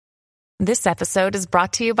This episode is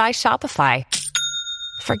brought to you by Shopify.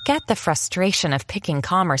 Forget the frustration of picking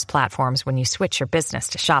commerce platforms when you switch your business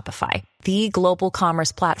to Shopify, the global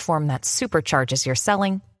commerce platform that supercharges your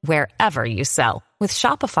selling wherever you sell. With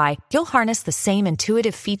Shopify, you'll harness the same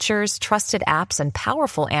intuitive features, trusted apps, and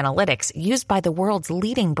powerful analytics used by the world's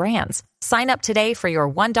leading brands. Sign up today for your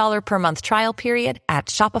 $1 per month trial period at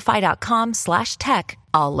shopify.com/tech,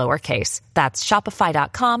 all lowercase. That's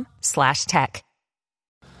shopify.com/tech.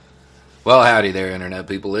 Well, howdy there, Internet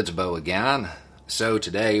people. It's Bo again. So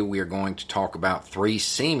today we are going to talk about three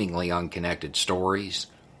seemingly unconnected stories,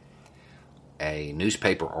 a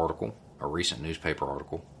newspaper article, a recent newspaper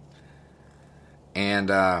article,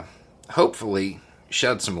 and hopefully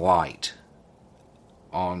shed some light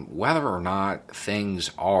on whether or not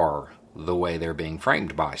things are the way they're being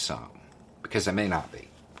framed by some, because they may not be.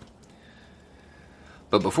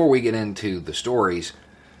 But before we get into the stories,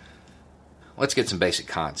 let's get some basic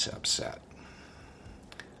concepts set.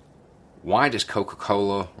 Why does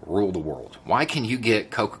Coca-Cola rule the world? Why can you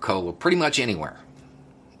get Coca-Cola pretty much anywhere?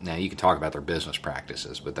 Now, you can talk about their business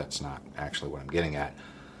practices, but that's not actually what I'm getting at.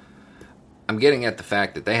 I'm getting at the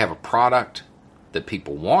fact that they have a product that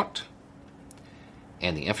people want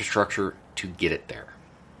and the infrastructure to get it there.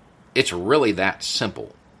 It's really that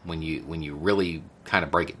simple when you really kind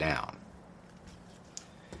of break it down.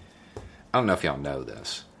 I don't know if y'all know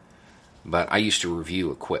this, but I used to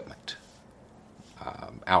review equipment,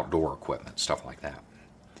 outdoor equipment, stuff like that.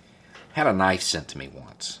 Had a knife sent to me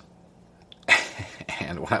once,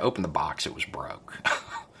 and when I opened the box, it was broke.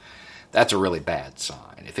 That's a really bad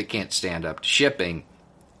sign. If it can't stand up to shipping,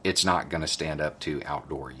 it's not going to stand up to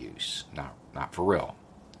outdoor use. Not for real.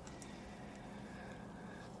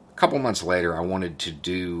 A couple months later, I wanted to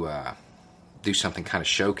do something kind of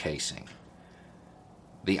showcasing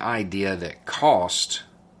the idea that cost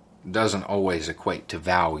doesn't always equate to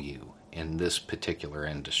value in this particular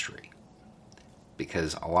industry.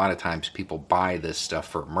 Because a lot of times people buy this stuff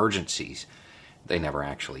for emergencies. They never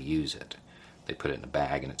actually use it. They put it in a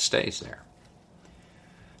bag and it stays there.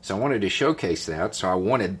 So I wanted to showcase that, so I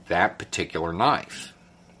wanted that particular knife.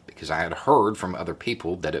 Because I had heard from other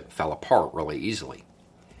people that it fell apart really easily.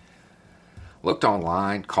 Looked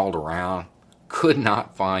online, called around, could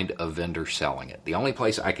not find a vendor selling it. The only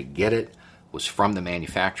place I could get it was from the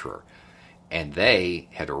manufacturer, and they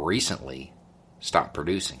had recently stopped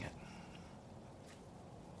producing it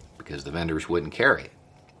because the vendors wouldn't carry it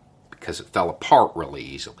because it fell apart really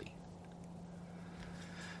easily.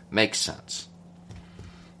 Makes sense.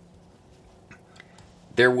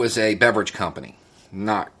 There was a beverage company,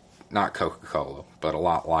 not Coca-Cola, but a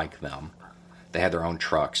lot like them. They had their own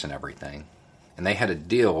trucks and everything, and they had a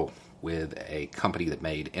deal with a company that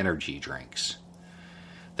made energy drinks.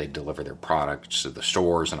 They deliver their products to the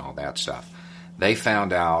stores and all that stuff. They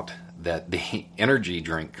found out that the energy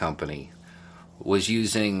drink company was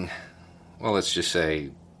using, well, let's just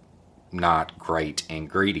say, not great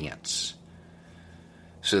ingredients.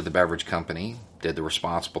 So the beverage company did the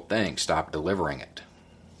responsible thing, stopped delivering it.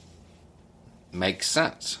 Makes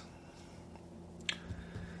sense.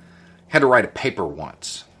 Had to write a paper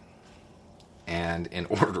once. And in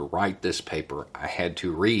order to write this paper, I had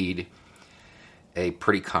to read a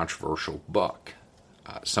pretty controversial book,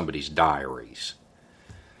 somebody's diaries.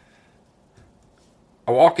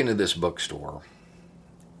 I walk into this bookstore,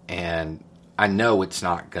 and I know it's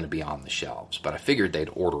not going to be on the shelves, but I figured they'd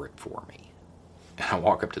order it for me. And I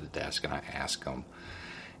walk up to the desk and I ask them,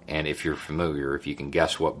 and if you're familiar, if you can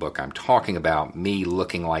guess what book I'm talking about, me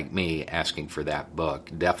looking like me asking for that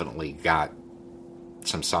book definitely got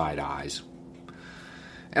some side eyes.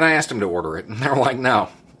 And I asked them to order it, and they were like, no.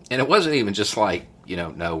 And it wasn't even just like,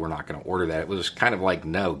 no, we're not going to order that. It was kind of like,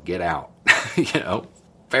 no, get out.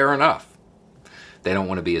 Fair enough. They don't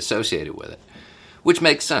want to be associated with it, which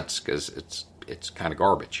makes sense because it's kind of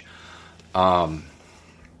garbage. All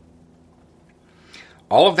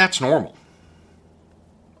of that's normal.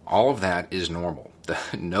 All of that is normal.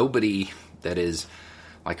 Nobody that is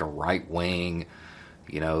like a right-wing,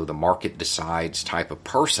 the market decides type of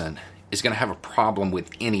person is going to have a problem with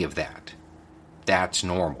any of that. That's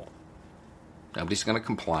normal. Nobody's going to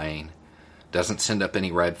complain. Doesn't send up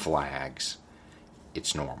any red flags.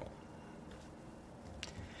 It's normal.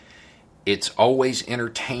 It's always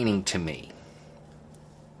entertaining to me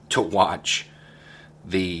to watch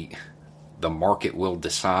the market will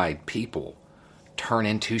decide people turn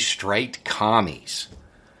into straight commies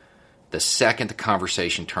the second the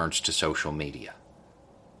conversation turns to social media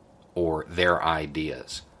or their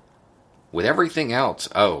ideas. With everything else,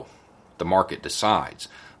 the market decides.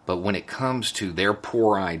 But when it comes to their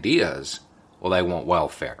poor ideas, well, they want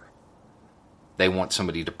welfare. They want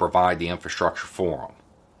somebody to provide the infrastructure for them.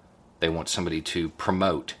 They want somebody to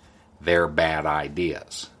promote their bad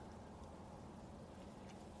ideas.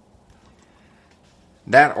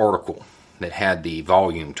 That article that had the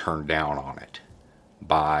volume turned down on it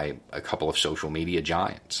by a couple of social media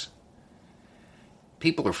giants,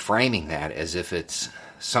 people are framing that as if it's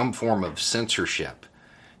some form of censorship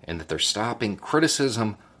and that they're stopping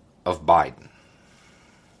criticism of Biden.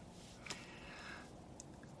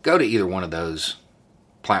 Go to either one of those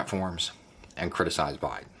platforms and criticize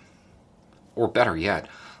Biden. Or better yet,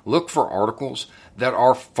 look for articles that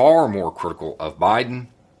are far more critical of Biden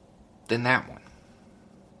than that one.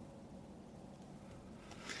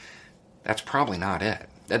 That's probably not it.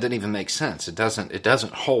 That doesn't even make sense. It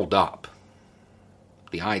doesn't hold up.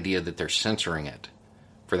 The idea that they're censoring it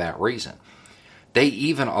for that reason. They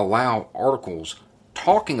even allow articles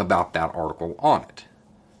talking about that article on it.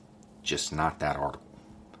 Just not that article.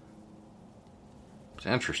 It's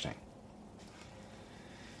interesting.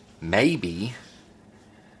 Maybe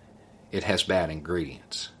it has bad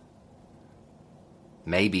ingredients.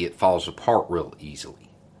 Maybe it falls apart real easily.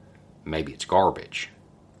 Maybe it's garbage.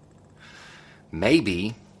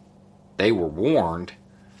 Maybe they were warned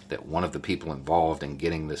that one of the people involved in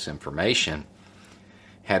getting this information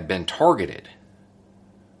had been targeted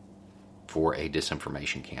for a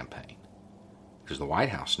disinformation campaign. Because the White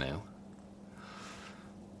House knew.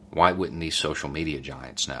 Why wouldn't these social media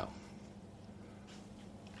giants know?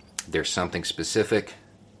 There's something specific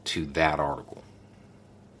to that article.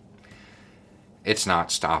 It's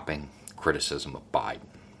not stopping criticism of Biden.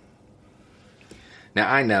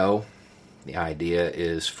 Now, I know the idea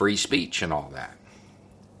is free speech and all that.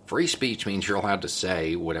 Free speech means you're allowed to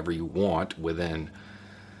say whatever you want within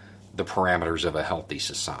the parameters of a healthy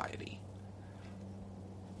society.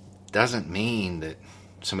 Doesn't mean that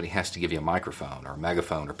somebody has to give you a microphone or a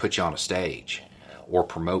megaphone or put you on a stage or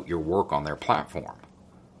promote your work on their platform.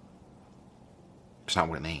 It's not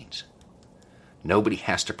what it means. Nobody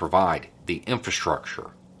has to provide the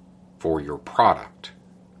infrastructure for your product.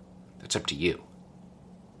 That's up to you.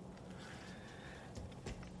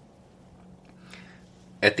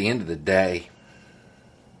 At the end of the day,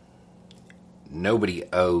 nobody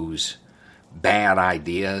owes bad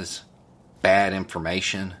ideas, bad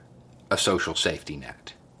information, a social safety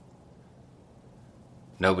net.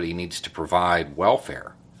 Nobody needs to provide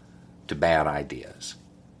welfare to bad ideas.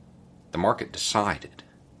 The market decided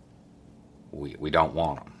we don't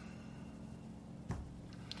want them.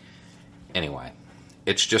 Anyway,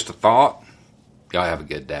 it's just a thought. Y'all have a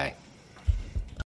good day.